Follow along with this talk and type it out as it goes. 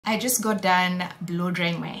I just got done blow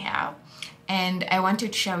drying my hair and I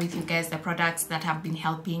wanted to share with you guys the products that have been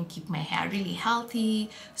helping keep my hair really healthy,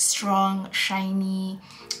 strong, shiny,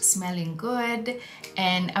 smelling good.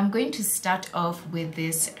 And I'm going to start off with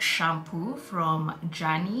this shampoo from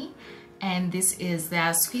Jani, and this is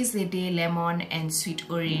the Squeeze the Day Lemon and Sweet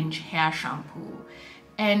Orange Hair Shampoo.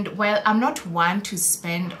 And while I'm not one to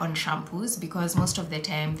spend on shampoos because most of the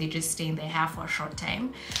time they just stay in the hair for a short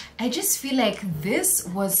time, I just feel like this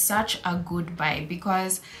was such a good buy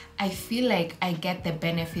because I feel like I get the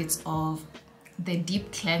benefits of the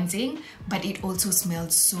deep cleansing, but it also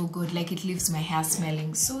smells so good. Like, it leaves my hair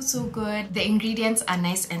smelling so good. The ingredients are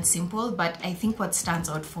nice and simple, but I think what stands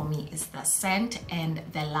out for me is the scent and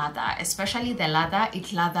the lather, especially the lather.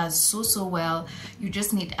 It lathers so well. You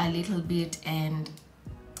just need a little bit and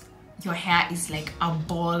your hair is like a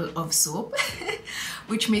ball of soap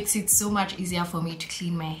which makes it so much easier for me to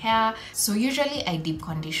clean my hair. So usually I deep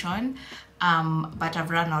condition, but I've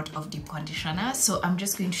run out of deep conditioner, so I'm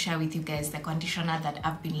just going to share with you guys the conditioner that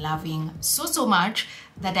I've been loving so much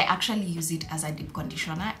that I actually use it as a deep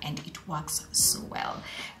conditioner and it works so well.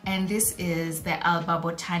 And this is the Alba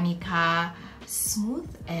Botanica Smooth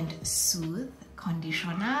and Soothe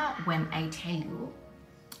conditioner. When I tell you,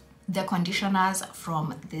 the conditioners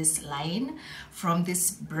from this line, from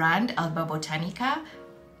this brand Alba Botanica,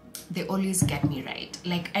 they always get me right.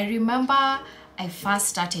 Like, I remember I first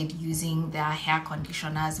started using their hair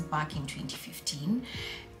conditioners back in 2015.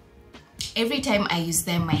 Every time I use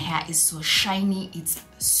them, my hair is so shiny, it's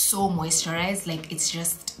so moisturized, like it's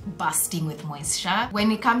just bursting with moisture.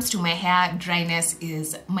 When it comes to my hair, dryness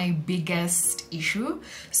is my biggest issue,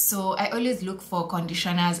 so I always look for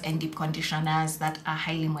conditioners and deep conditioners that are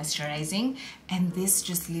highly moisturizing, and this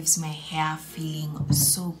just leaves my hair feeling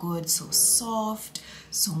so good, so soft,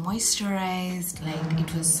 so moisturized. Like,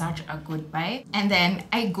 it was such a good buy. And then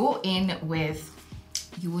I go in with,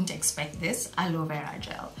 you wouldn't expect this, aloe vera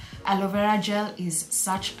gel. Aloe vera gel is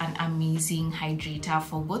such an amazing hydrator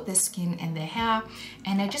for both the skin and the hair,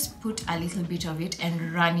 and I just put a little bit of it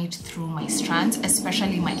and run it through my strands,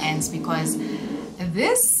 especially my ends, because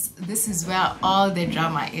this is where all the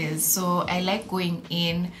drama is. So I like going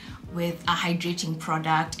in with a hydrating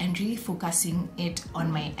product and really focusing it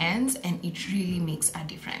on my ends, and it really makes a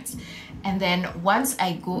difference. And then once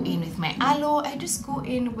I go in with my aloe, I just go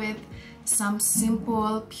in with some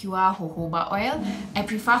simple pure jojoba oil. I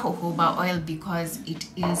prefer jojoba oil because it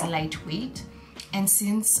is lightweight, and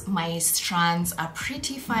since my strands are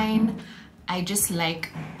pretty fine, I just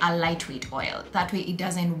like a lightweight oil. That way it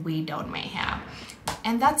doesn't weigh down my hair.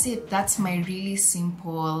 And that's it. That's my really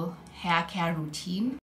simple hair care routine.